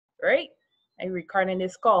right? I'm recording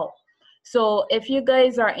this call. So if you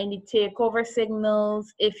guys are in the takeover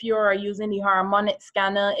signals, if you're using the harmonic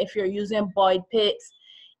scanner, if you're using Boyd pits,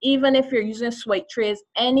 even if you're using swipe trades,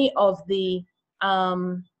 any of the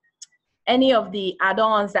add-ons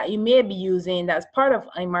that you may be using that's part of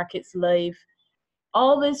iMarkets Live,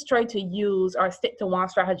 always try to use or stick to one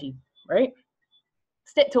strategy, right?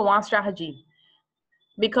 Stick to one strategy,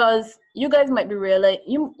 because you guys might be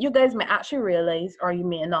you guys may actually realize, or you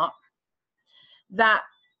may not, that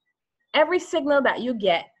every signal that you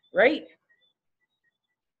get, right,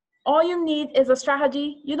 all you need is a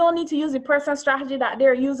strategy. You don't need to use the person's strategy that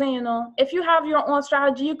they're using, you know. If you have your own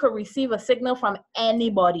strategy, you could receive a signal from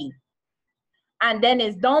anybody. And then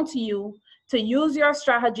it's down to you to use your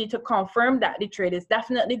strategy to confirm that the trade is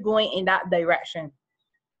definitely going in that direction.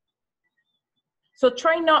 So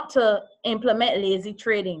try not to implement lazy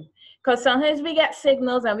trading, because sometimes we get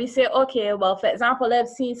signals and we say, okay, well, for example, I've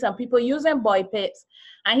seen some people using Boyd pits,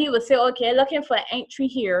 and he would say, okay, looking for an entry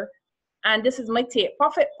here, and this is my take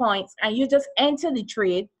profit points, and you just enter the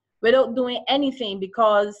trade without doing anything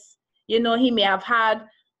because, you know, he may have had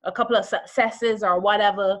a couple of successes or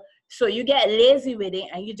whatever. So you get lazy with it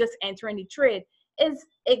and you just enter in the trade.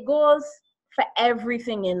 It goes for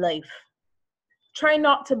everything in life. Try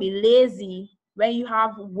not to be lazy when you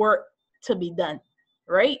have work to be done,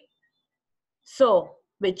 right? So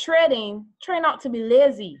with trading, try not to be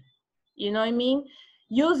lazy. You know what I mean?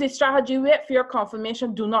 Use the strategy, wait for your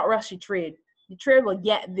confirmation. Do not rush your trade. The trade will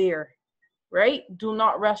get there, right? Do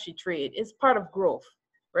not rush your trade. It's part of growth,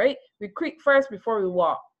 right? We creep first before we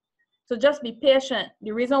walk. So just be patient.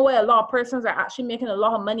 The reason why a lot of persons are actually making a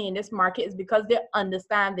lot of money in this market is because they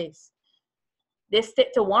understand this. They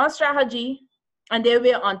stick to one strategy and they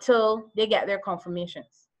wait until they get their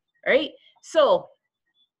confirmations, right? So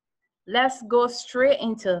let's go straight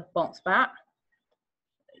into bounce back.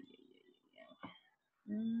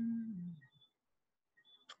 I'm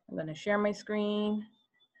going to share my screen.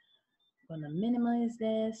 I'm going to minimize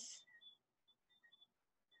this.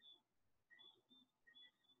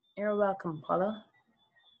 You're welcome, Paula.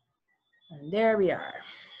 And there we are.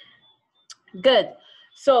 Good.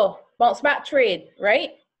 So bounce back trade,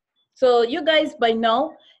 right? So you guys, by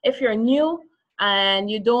now, if you're new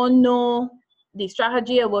and you don't know the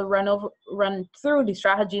strategy, I will run through the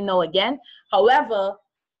strategy now again. However,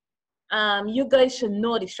 you guys should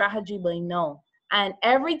know the strategy by now. And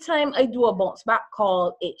every time I do a bounce back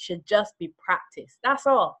call, it should just be practice. That's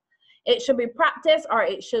all. It should be practice, or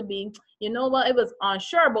it should be, you know what, I was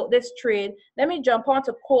unsure about this trade. Let me jump on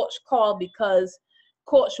to coach call, because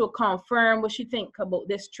coach will confirm what she thinks about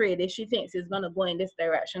this trade, if she thinks it's going to go in this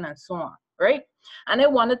direction and so on, right? And I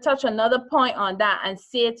want to touch another point on that and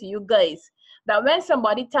say to you guys that when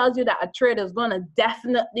somebody tells you that a trade is going to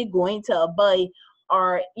definitely go into a buy,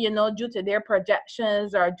 or, you know, due to their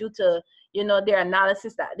projections or due to, you know, their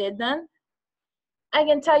analysis that they've done, I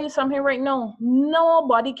can tell you something right now.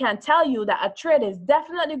 Nobody can tell you that a trade is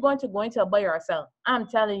definitely going to go into a buy or a sell. I'm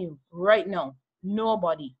telling you right now,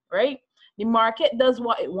 nobody, right? The market does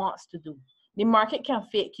what it wants to do. The market can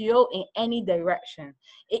fake you out in any direction.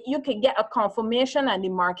 You can get a confirmation and the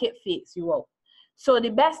market fakes you out. So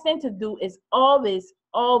the best thing to do is always,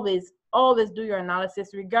 always, always do your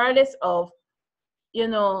analysis, regardless of, you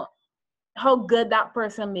know, how good that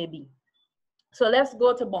person may be. So let's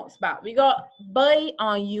go to bounce back. We got buy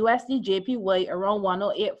on USD JPY around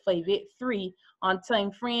 108.583 on time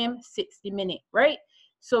frame 60 minute, right?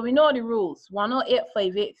 So we know the rules.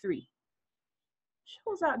 108.583.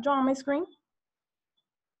 Shows that draw on my screen?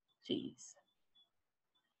 Jeez.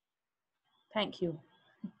 Thank you.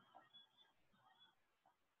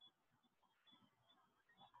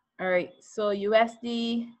 All right, so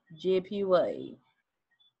USD JPY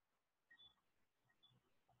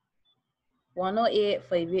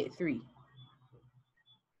 108.583.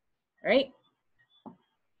 Right?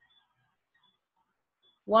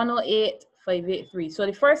 108.583. So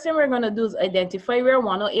the first thing we're going to do is identify where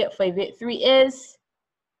 108.583 is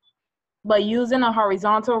by using a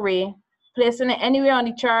horizontal ray, placing it anywhere on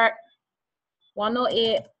the chart,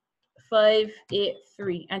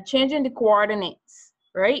 108.583, and changing the coordinates,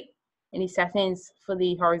 right, in the settings for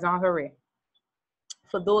the horizontal ray,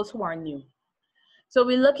 for those who are new. So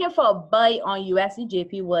we're looking for a buy on USD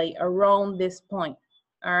JPY around this point,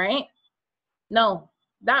 all right? Now,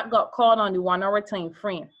 that got called on the 1 hour time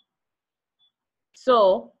frame.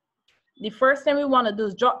 So the first thing we want to do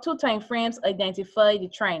is drop 2 time frames, identify the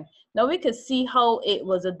trend. Now we could see how it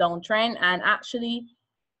was a downtrend and actually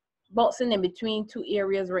bouncing in between 2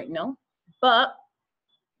 areas right now. But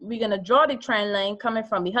we're going to draw the trend line coming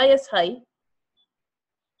from the highest high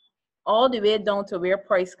all the way down to where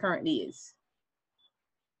price currently is,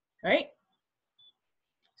 right?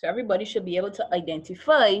 So everybody should be able to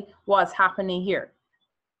identify what's happening here,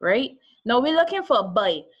 right? Now we're looking for a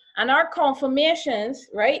buy, and our confirmations,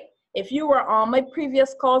 right? If you were on my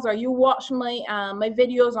previous calls or you watch my my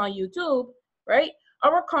videos on YouTube, right?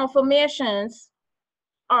 Our confirmations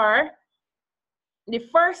are, the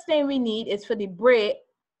first thing we need is for the break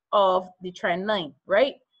of the trend line,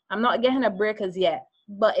 right? I'm not getting a break as yet,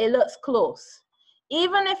 but it looks close.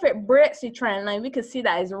 Even if it breaks the trend line, we can see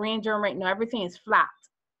that it's ranging right now. Everything is flat,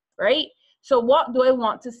 right? So what do I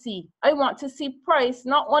want to see? I want to see price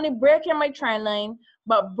not only breaking my trend line,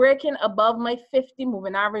 but breaking above my 50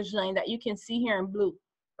 moving average line that you can see here in blue,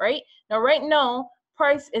 right? Now, right now,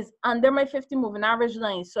 price is under my 50 moving average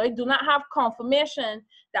line. So I do not have confirmation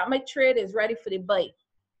that my trade is ready for the buy.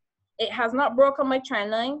 It has not broken my trend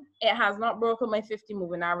line. It has not broken my 50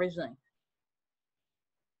 moving average line,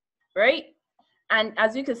 right? And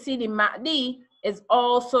as you can see, the MACD is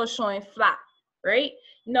also showing flat, right?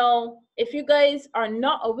 Now, if you guys are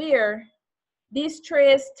not aware, these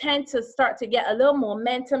trades tend to start to get a little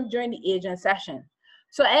momentum during the agent session.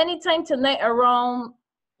 So anytime tonight around,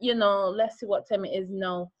 you know, let's see what time it is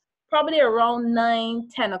now, probably around 9,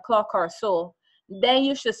 10 o'clock or so, then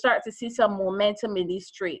you should start to see some momentum in these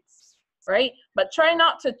trades, right? But try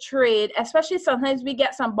not to trade, especially sometimes we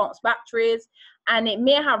get some bounce back trades and it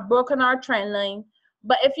may have broken our trend line.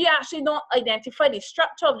 But if you actually don't identify the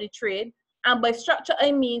structure of the trade, and by structure,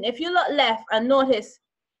 I mean, if you look left and notice,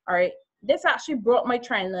 all right, this actually broke my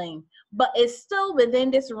trend line, but it's still within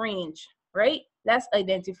this range, right? Let's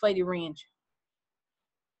identify the range.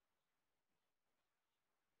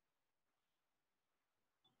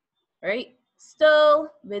 Right?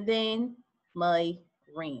 Still within my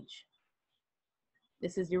range.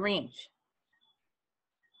 This is the range.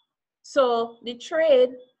 So the trade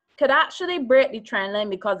could actually break the trend line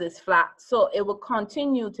because it's flat. So it will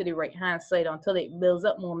continue to the right-hand side until it builds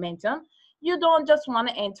up momentum. You don't just want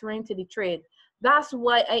to enter into the trade. That's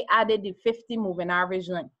why I added the 50 moving average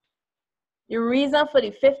line. The reason for the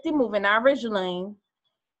 50 moving average line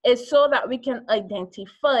is so that we can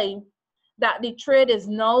identify that the trade is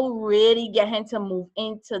now really getting to move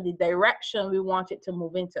into the direction we want it to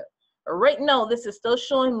move into. But right now, this is still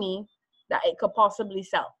showing me that it could possibly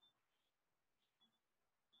sell.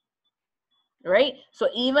 Right? So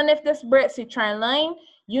even if this breaks the trend line,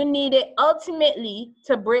 you need it ultimately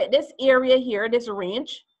to break this area here, this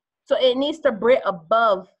range. So it needs to break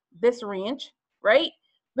above this range, right?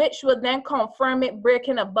 Which would then confirm it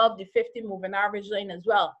breaking above the 50 moving average line as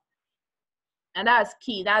well. And that's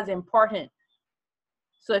key, that's important.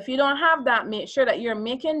 So if you don't have that, make sure that you're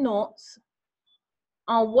making notes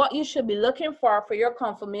on what you should be looking for your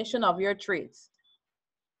confirmation of your trades,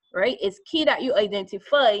 right? It's key that you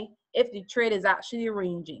identify if the trade is actually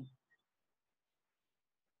ranging.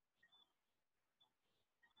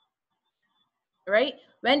 Right?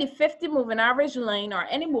 When the 50 moving average line or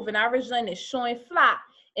any moving average line is showing flat,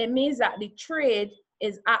 it means that the trade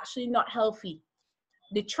is actually not healthy.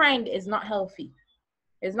 The trend is not healthy.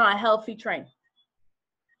 It's not a healthy trend.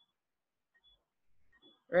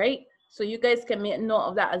 Right? So you guys can make note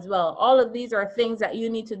of that as well. All of these are things that you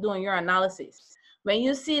need to do in your analysis. When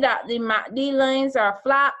you see that the MACD lines are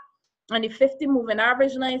flat and the 50 moving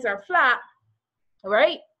average lines are flat,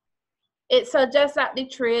 right? It suggests that the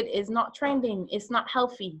trade is not trending. It's not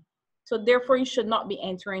healthy. So therefore, you should not be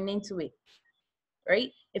entering into it,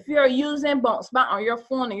 right? If you are using Bounceback on your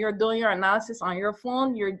phone and you're doing your analysis on your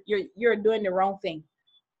phone, you're doing the wrong thing.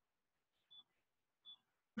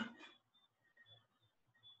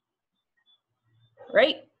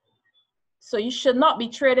 Right? So you should not be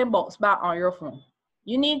trading Bounceback on your phone.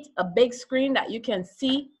 You need a big screen that you can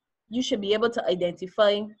see. You should be able to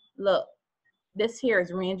identify, look, this here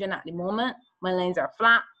is ranging at the moment. My lines are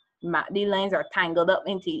flat. The lines are tangled up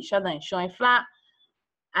into each other and showing flat.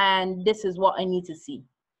 And this is what I need to see,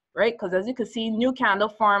 right? Because as you can see, new candle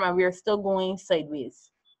form and we're still going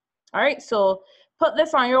sideways. All right, so put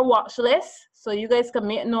this on your watch list so you guys can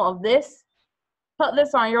make note of this. Put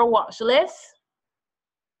this on your watch list,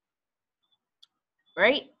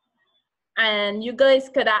 right? And you guys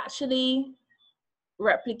could actually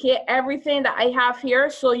replicate everything that I have here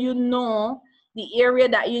so you know the area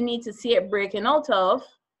that you need to see it breaking out of.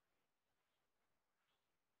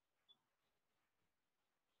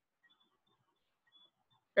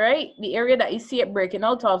 Right? The area that you see it breaking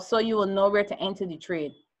out of so you will know where to enter the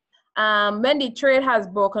trade. When the trade has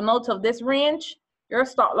broken out of this range, your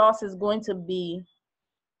stop loss is going to be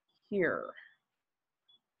here.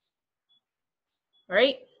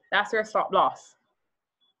 Right? That's your stop loss.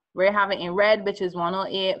 We have it in red, which is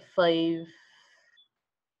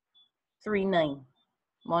 108,539.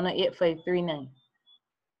 108,539.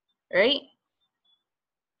 Right?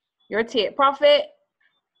 Your take profit,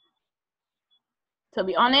 to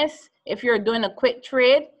be honest, if you're doing a quick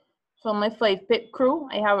trade for my 5-pip crew,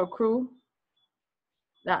 I have a crew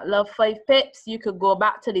that love 5 pips. You could go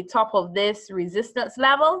back to the top of this resistance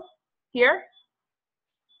level here.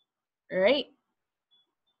 Right?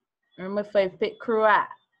 Where my 5-pip crew at?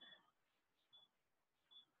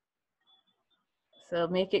 So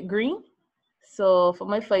make it green. So for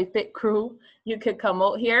my 5-pip crew, you could come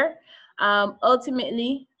out here.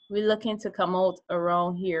 Ultimately, we're looking to come out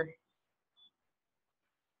around here.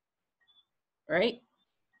 Right?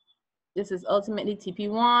 This is ultimately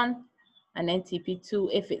TP1 and then TP2.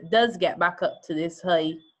 If it does get back up to this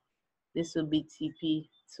high, this will be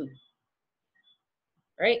TP2.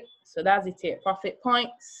 Right? So that's the take profit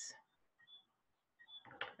points.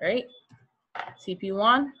 Right?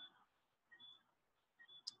 TP1.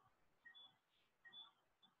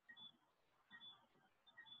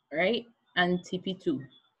 Right? And TP2.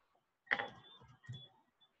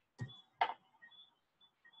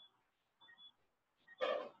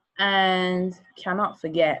 And cannot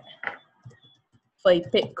forget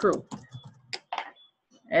 5-pip crew.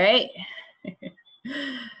 All right?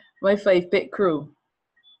 My 5-pip crew.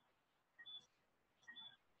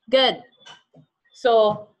 Good.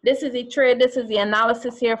 So this is the trade. This is the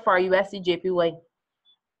analysis here for USD JPY.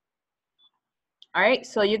 All right.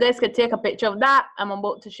 So you guys could take a picture of that. I'm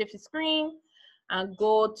about to shift the screen and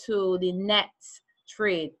go to the next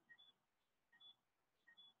trade.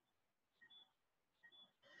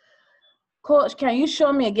 Coach, can you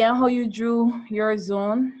show me again how you drew your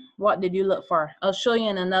zone? What did you look for? I'll show you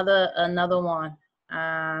in another one.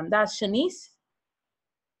 That's Shanice.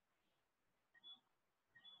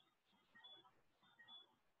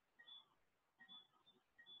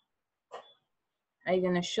 I'm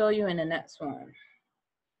gonna show you in the next one.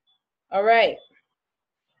 All right.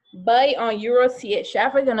 Buy on Euro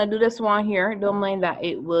CHF. We're gonna do this one here. Don't mind that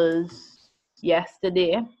it was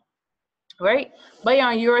yesterday. Right? Buy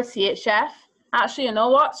on Euro CHF. Actually, you know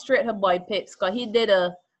what? Straight to buy pips, because he did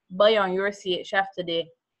a buy on Euro CHF today.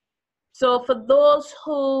 So for those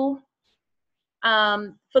who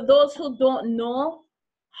don't know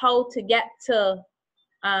how to get to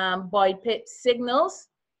buy pip signals,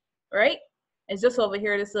 right? It's just over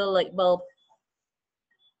here, this little light bulb.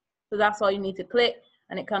 So that's all you need to click,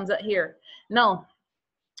 and it comes up here. Now,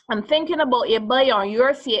 I'm thinking about a buy on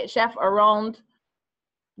Euro CHF around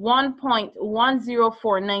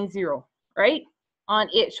 1.10490, right? On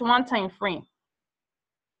H1 time frame.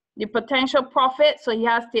 The potential profit, so he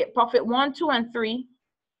has take profit 1, 2, and 3,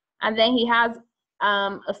 and then he has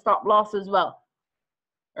a stop loss as well,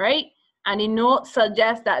 right? And the note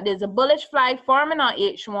suggests that there's a bullish flag forming on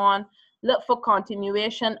H1. Look for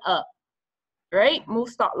continuation up, right? Move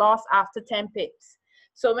stop loss after 10 pips.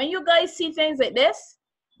 So when you guys see things like this,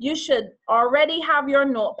 you should already have your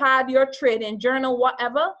notepad, your trading journal,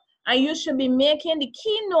 whatever, and you should be making the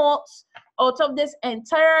key notes out of this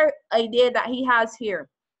entire idea that he has here.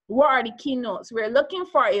 What are the key notes? We're looking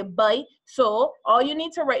for a buy, so all you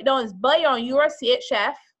need to write down is buy on Euro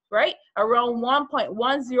CHF, right? Around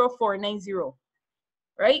 1.10490,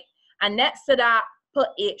 right? And next to that, put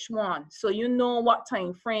H1, so you know what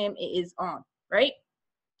time frame it is on, right?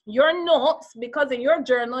 Your notes, because in your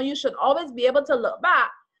journal, you should always be able to look back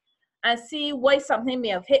and see why something may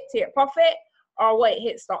have hit take profit or why it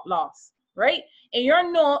hit stop loss, right? In your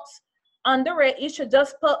notes, under it, you should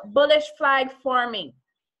just put bullish flag forming,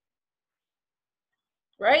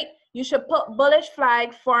 right? You should put bullish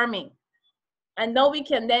flag forming. And now we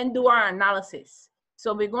can then do our analysis.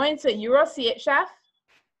 So we're going to Euro CHF.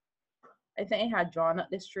 I think I had drawn up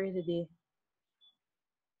this trade today.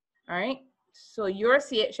 All right, so Euro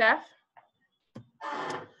CHF.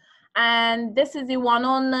 And this is the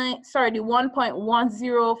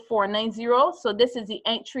 1.10490. So this is the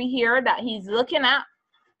entry here that he's looking at,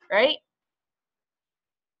 right?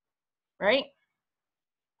 Right?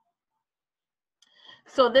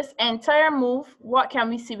 So this entire move, what can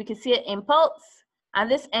we see? We can see an impulse. And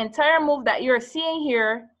this entire move that you're seeing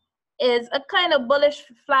here is a kind of bullish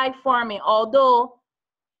flag forming, although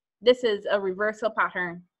this is a reversal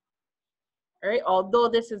pattern. Right? Although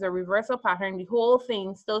this is a reversal pattern, the whole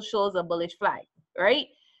thing still shows a bullish flag, right?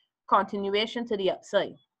 Continuation to the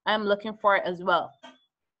upside. I'm looking for it as well.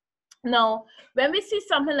 Now, when we see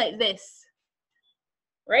something like this,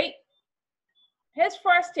 right? His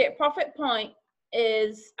first take profit point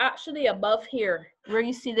is actually above here, where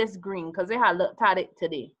you see this green, because I had looked at it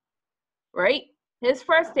today, right? His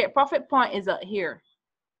first take profit point is up here.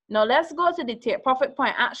 Now let's go to the take profit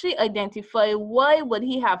point. Actually identify why would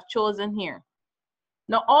he have chosen here.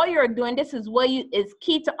 Now all you're doing, this is what is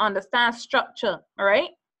key to understand structure, all right?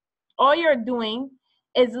 All you're doing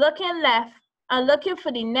is looking left and looking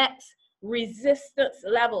for the next resistance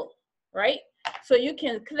level, right? So you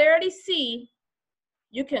can clearly see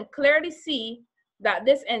that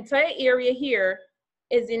this entire area here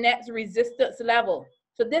is the next resistance level.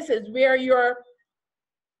 So this is where your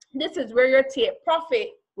take profit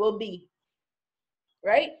will be,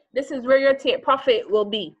 right? This is where your take profit will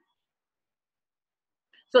be.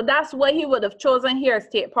 So that's what he would have chosen here as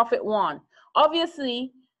take profit 1.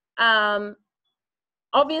 Obviously,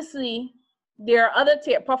 there are other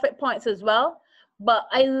take profit points as well, but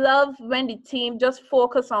I love when the team just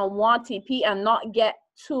focus on 1 TP and not get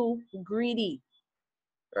too greedy,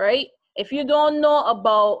 right? If you don't know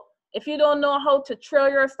how to trail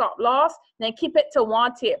your stop loss, then keep it to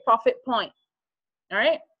 1 take profit point, all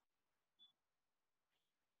right?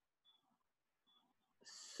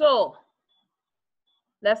 So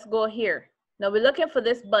let's go here. Now we're looking for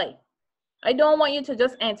this buy. I don't want you to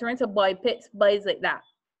just enter into buys like that.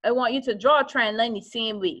 I want you to draw a trend line the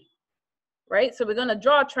same way, right? So we're going to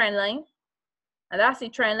draw a trend line, and that's the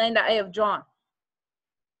trend line that I have drawn,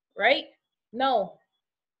 right? Now,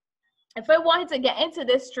 if I wanted to get into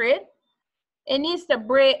this trade, it needs to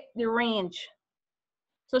break the range.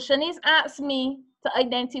 So Shanice asked me to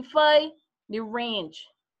identify the range,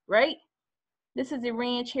 right? This is the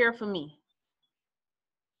range here for me.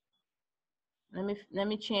 Let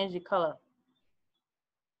me change the color.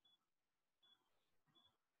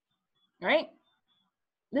 Right?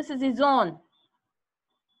 This is the zone.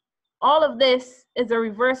 All of this is a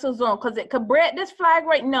reversal zone because it could break this flag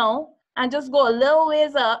right now and just go a little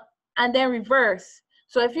ways up and then reverse.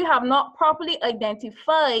 So if you have not properly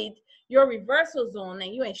identified your reversal zone,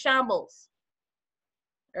 then you're in shambles,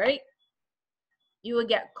 right? You will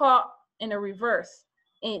get caught in a reverse,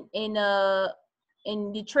 in the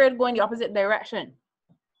trade going the opposite direction.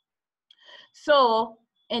 So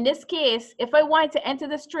in this case, if I want to enter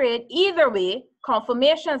this trade, either way,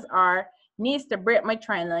 confirmations are needs to break my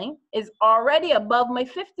trend line, is already above my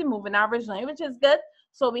 50 moving average line, which is good.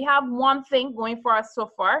 So we have one thing going for us so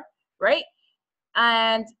far, right?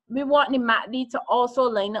 And we want the MACD to also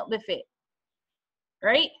line up with it,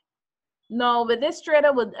 right? Now with this trade,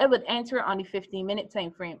 I would enter on the 15-minute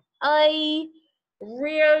time frame. I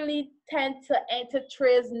rarely tend to enter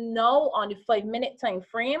trades now on the 5-minute time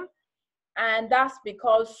frame. And that's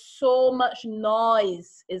because so much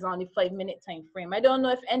noise is on the 5-minute time frame. I don't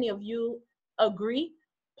know if any of you agree.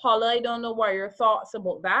 Paula, I don't know what your thoughts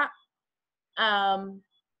about that.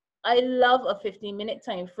 I love a 15-minute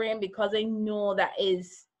time frame because I know that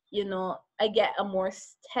is, you know, I get a more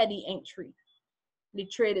steady entry. The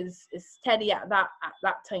trade is steady at that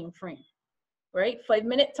time frame, right?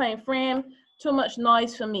 5-minute time frame, too much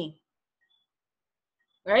noise for me,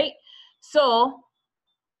 right? So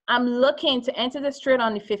I'm looking to enter this trade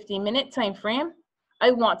on the 15-minute time frame.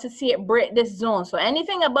 I want to see it break this zone. So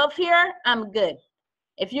anything above here, I'm good.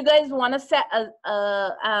 If you guys want to set a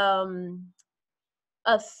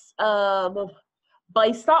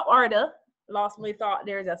buy stop order, lost my thought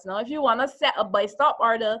there just now. If you want to set a buy stop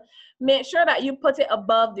order, make sure that you put it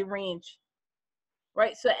above the range,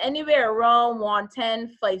 right? So anywhere around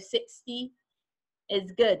 110, 560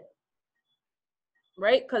 is good,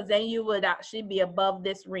 right? Because then you would actually be above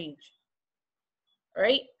this range,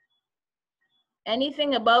 right?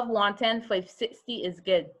 Anything above 110, 560 is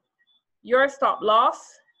good. Your stop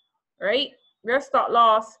loss, right? Your stop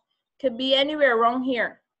loss could be anywhere around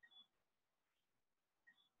here,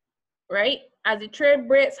 right? As the trade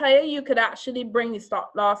breaks higher, you could actually bring the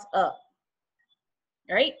stop loss up,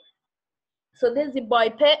 right? So this is the buy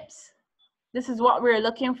pips. This is what we're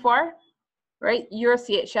looking for, right? Your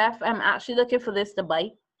CHF, I'm actually looking for this to buy.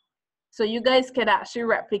 So you guys could actually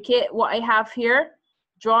replicate what I have here,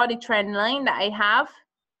 draw the trend line that I have,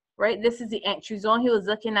 right? This is the entry zone he was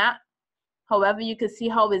looking at. However, you can see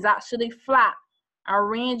how it's actually flat,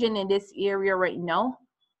 arranging in this area right now,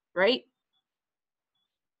 right?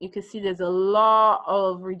 You can see there's a lot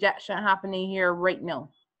of rejection happening here right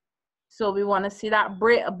now. So we want to see that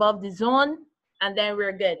break above the zone, and then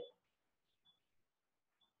we're good.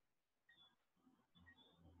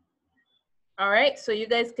 All right, so you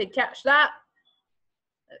guys could catch that.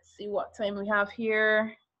 Let's see what time we have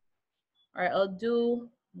here. All right, I'll do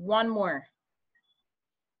one more.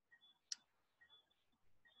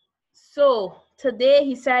 So today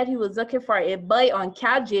he said he was looking for a buy on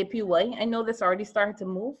CAD JPY. I know this already started to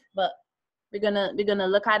move, but we're gonna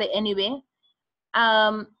look at it anyway.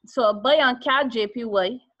 So a buy on CAD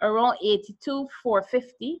JPY around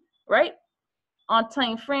 82,450. right? On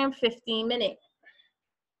time frame 15 minutes.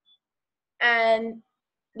 And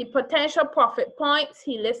the potential profit points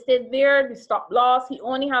he listed there, the stop loss, he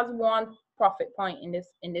only has one profit point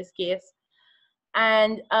in this case.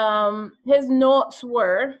 And his notes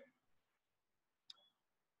were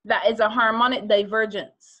that is a harmonic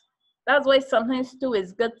divergence. That's why sometimes too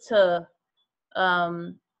it's good to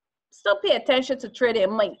still pay attention to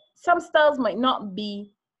trading. Some styles might not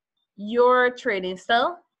be your trading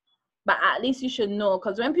style, but at least you should know,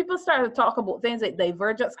 because when people start to talk about things like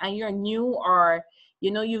divergence and you're new, or you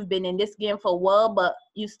know you've been in this game for a while but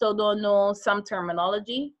you still don't know some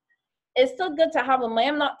terminology, it's still good to have them.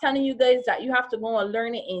 I'm not telling you guys that you have to go and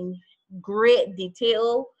learn it in great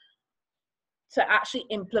detail to actually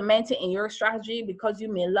implement it in your strategy, because you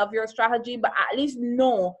may love your strategy, but at least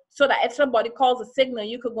know, so that if somebody calls a signal,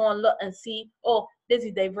 you could go and look and see, oh, this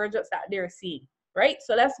is divergence that they're seeing, right?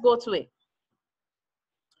 So let's go to it.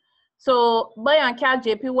 So buy on CAD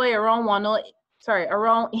JPY around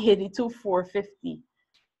around 82,450.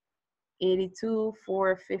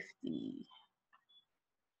 82,450.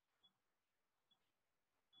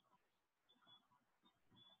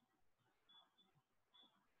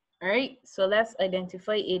 All right, so let's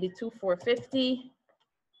identify 82,450.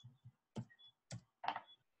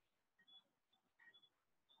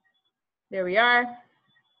 There we are.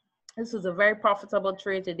 This was a very profitable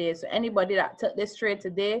trade today. So anybody that took this trade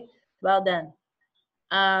today, well done.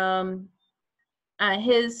 And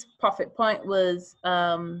his profit point was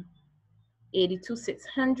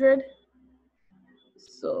 82,600.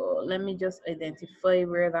 So let me just identify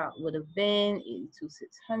where that would have been.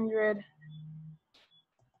 82,600.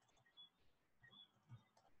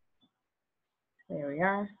 There we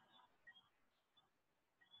are.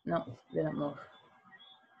 No, didn't move.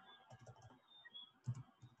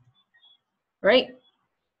 Right?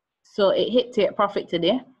 So it hit take profit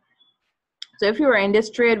today. So if you were in this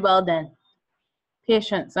trade, well done.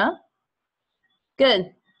 Patience, huh?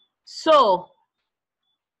 Good. So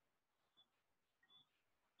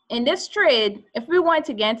in this trade, if we want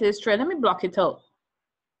to get into this trade, let me block it out.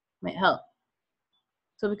 Might help.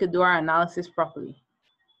 So we could do our analysis properly.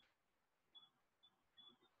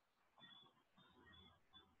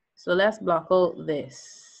 So let's block out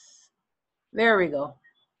this. There we go.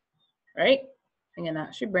 Right? I'm gonna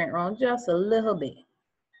actually bring it around just a little bit.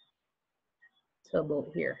 So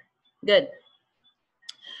about here. Good.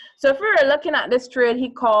 So if we were looking at this trade,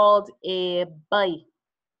 he called a buy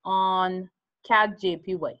on CAD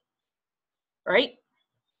JPY. Right?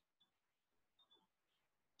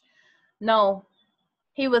 Now,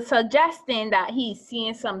 he was suggesting that he's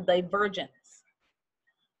seeing some divergence.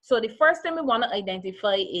 So the first thing we want to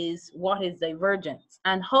identify is what is divergence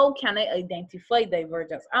and how can I identify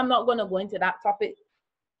divergence. I'm not going to go into that topic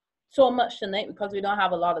so much tonight because we don't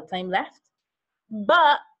have a lot of time left.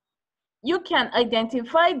 But you can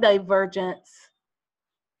identify divergence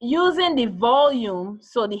using the volume,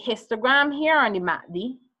 so the histogram here on the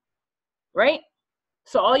MACD, right?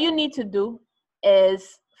 So all you need to do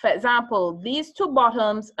is, for example, these two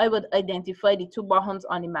bottoms, I would identify the two bottoms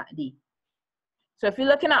on the MACD. So if you're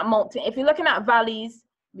looking at valleys,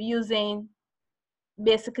 we're using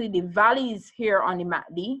basically the valleys here on the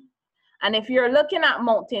MACD. And if you're looking at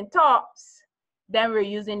mountain tops, then we're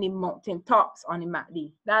using the mountain tops on the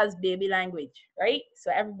MACD. That's baby language, right?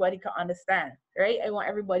 So everybody can understand, right? I want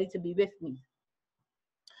everybody to be with me.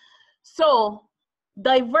 So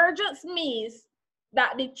divergence means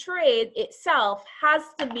that the trade itself has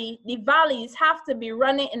to be, the valleys have to be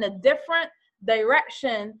running in a different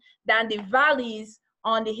direction than the valleys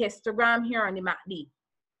on the histogram here on the MACD.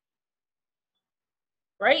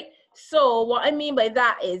 Right? So what I mean by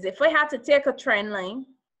that is, if I had to take a trend line,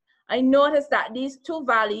 I notice that these two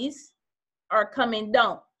valleys are coming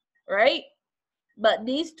down, right? But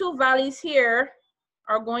these two valleys here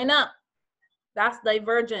are going up. That's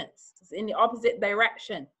divergence. It's in the opposite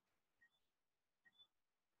direction.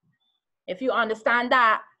 If you understand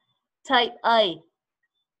that, type I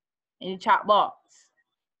in the chat box.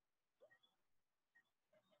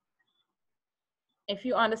 If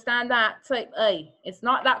you understand that, type I. It's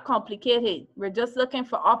not that complicated. We're just looking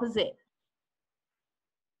for opposite.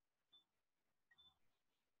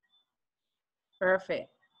 Perfect.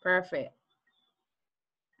 Perfect.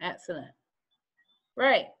 Excellent.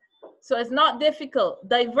 Right. So it's not difficult.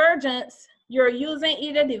 Divergence, you're using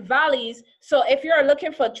either the valleys. So if you're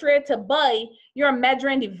looking for a trade to buy, you're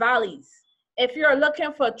measuring the valleys. If you're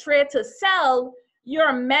looking for a trade to sell,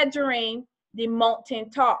 you're measuring the mountain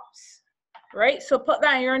tops. Right? So put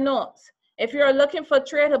that in your notes. If you're looking for a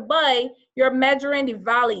trade to buy, you're measuring the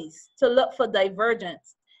valleys to look for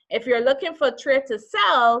divergence. If you're looking for a trade to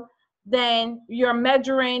sell, then you're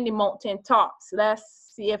measuring the mountain tops.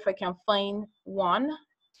 Let's see if I can find one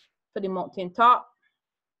for the mountain top.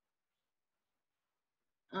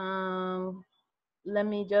 Let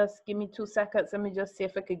me just, give me 2 seconds. Let me just see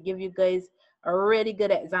if I could give you guys a really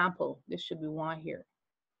good example. This should be one here.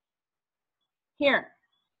 Here,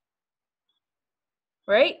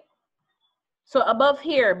 right? So above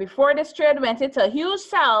here, before this trade went into a huge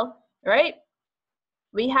sell, right?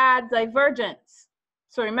 We had divergence.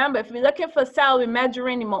 So remember, if we're looking for sell, we're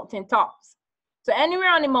measuring the mountain tops. So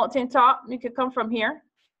anywhere on the mountain top, you could come from here.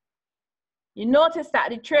 You notice that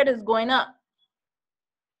the trade is going up.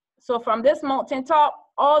 So from this mountain top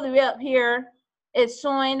all the way up here, it's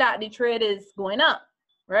showing that the trade is going up,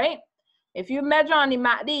 right? If you measure on the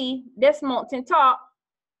MACD, this mountain top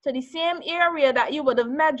to the same area that you would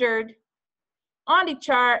have measured on the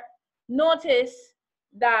chart, notice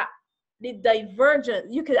that the divergence,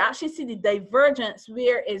 you could actually see the divergence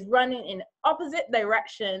where it's running in the opposite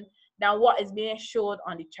direction than what is being showed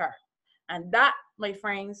on the chart. And that, my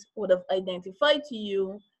friends, would have identified to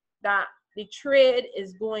you that the trade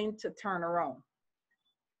is going to turn around.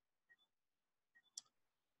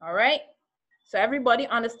 All right, so everybody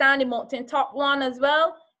understand the mountain top one as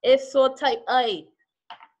well? If so, type I.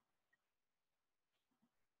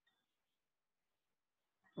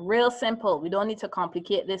 Real simple. We don't need to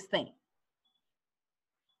complicate this thing.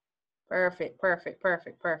 Perfect, perfect,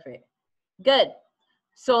 perfect, perfect. Good.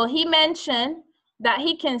 So he mentioned that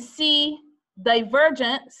he can see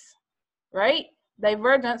divergence, right?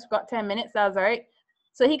 Divergence, got 10 minutes, that was all right.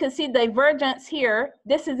 So he can see divergence here.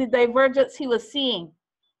 This is the divergence he was seeing,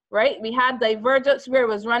 right? We had divergence where it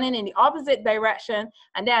was running in the opposite direction.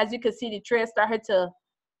 And then as you can see, the trade started to,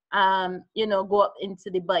 you know, go up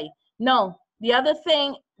into the buy. No, the other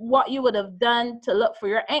thing, what you would have done to look for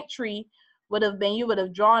your entry would have been, you would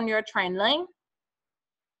have drawn your trend line,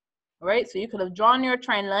 right? So you could have drawn your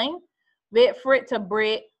trend line, wait for it to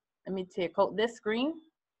break. Let me take out this screen.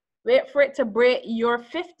 Wait for it to break your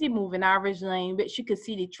 50 moving average line, which you could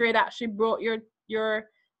see the trade actually broke your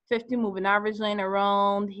 50 moving average line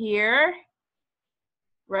around here,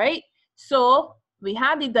 right? So we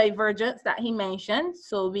have the divergence that he mentioned,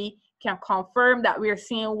 so we can confirm that we're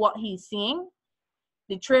seeing what he's seeing.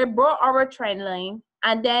 The trade broke our trend line,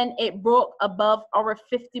 and then it broke above our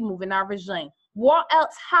 50 moving average line. What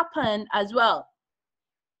else happened as well?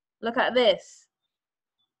 Look at this,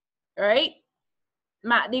 right?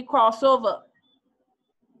 MACD crossover,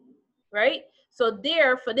 right? So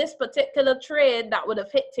there, for this particular trade that would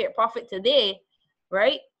have hit take profit today,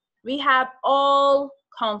 right? We have all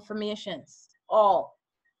confirmations, all.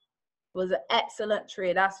 It was an excellent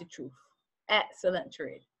trade, that's the truth. Excellent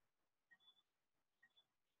trade.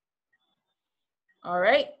 All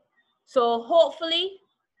right, so hopefully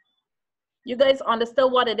you guys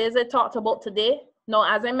understood what it is I talked about today. Now,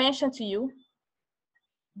 as I mentioned to you,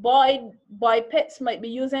 boy pits might be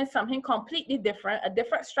using something completely different, a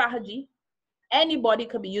different strategy. Anybody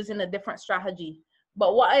could be using a different strategy.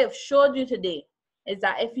 But what I have showed you today is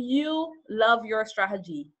that if you love your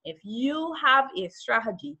strategy, if you have a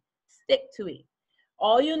strategy, stick to it.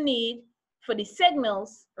 All you need for the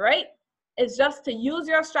signals, right, is just to use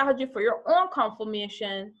your strategy for your own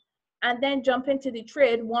confirmation and then jump into the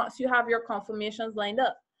trade once you have your confirmations lined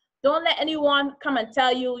up. Don't let anyone come and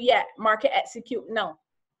tell you, yeah, market execute. No.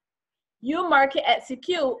 You market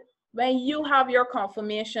execute when you have your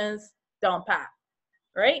confirmations down pat,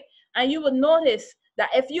 right? And you will notice that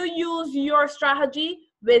if you use your strategy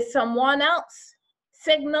with someone else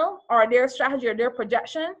signal or their strategy or their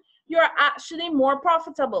projection, you're actually more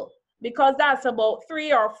profitable, because that's about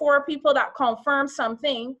 3 or 4 people that confirm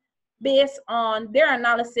something based on their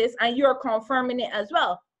analysis, and you're confirming it as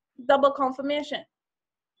well. Double confirmation.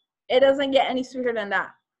 It doesn't get any sweeter than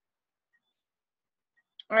that.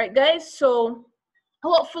 All right, guys, so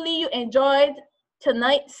hopefully you enjoyed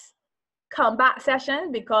tonight's comeback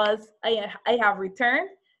session, because I have returned,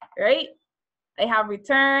 right? I have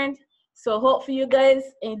returned. So hopefully you guys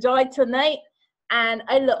enjoyed tonight, and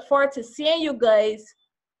I look forward to seeing you guys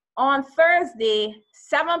on Thursday,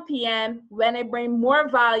 7 p.m. when I bring more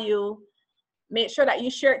value. Make sure that you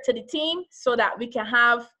share it to the team so that we can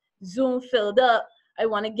have Zoom filled up. I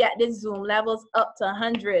want to get this Zoom levels up to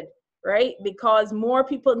 100, right? Because more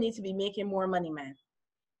people need to be making more money, man.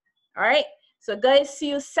 All right. So guys, see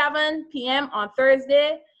you 7 p.m. on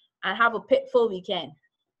Thursday, and have a pitful weekend.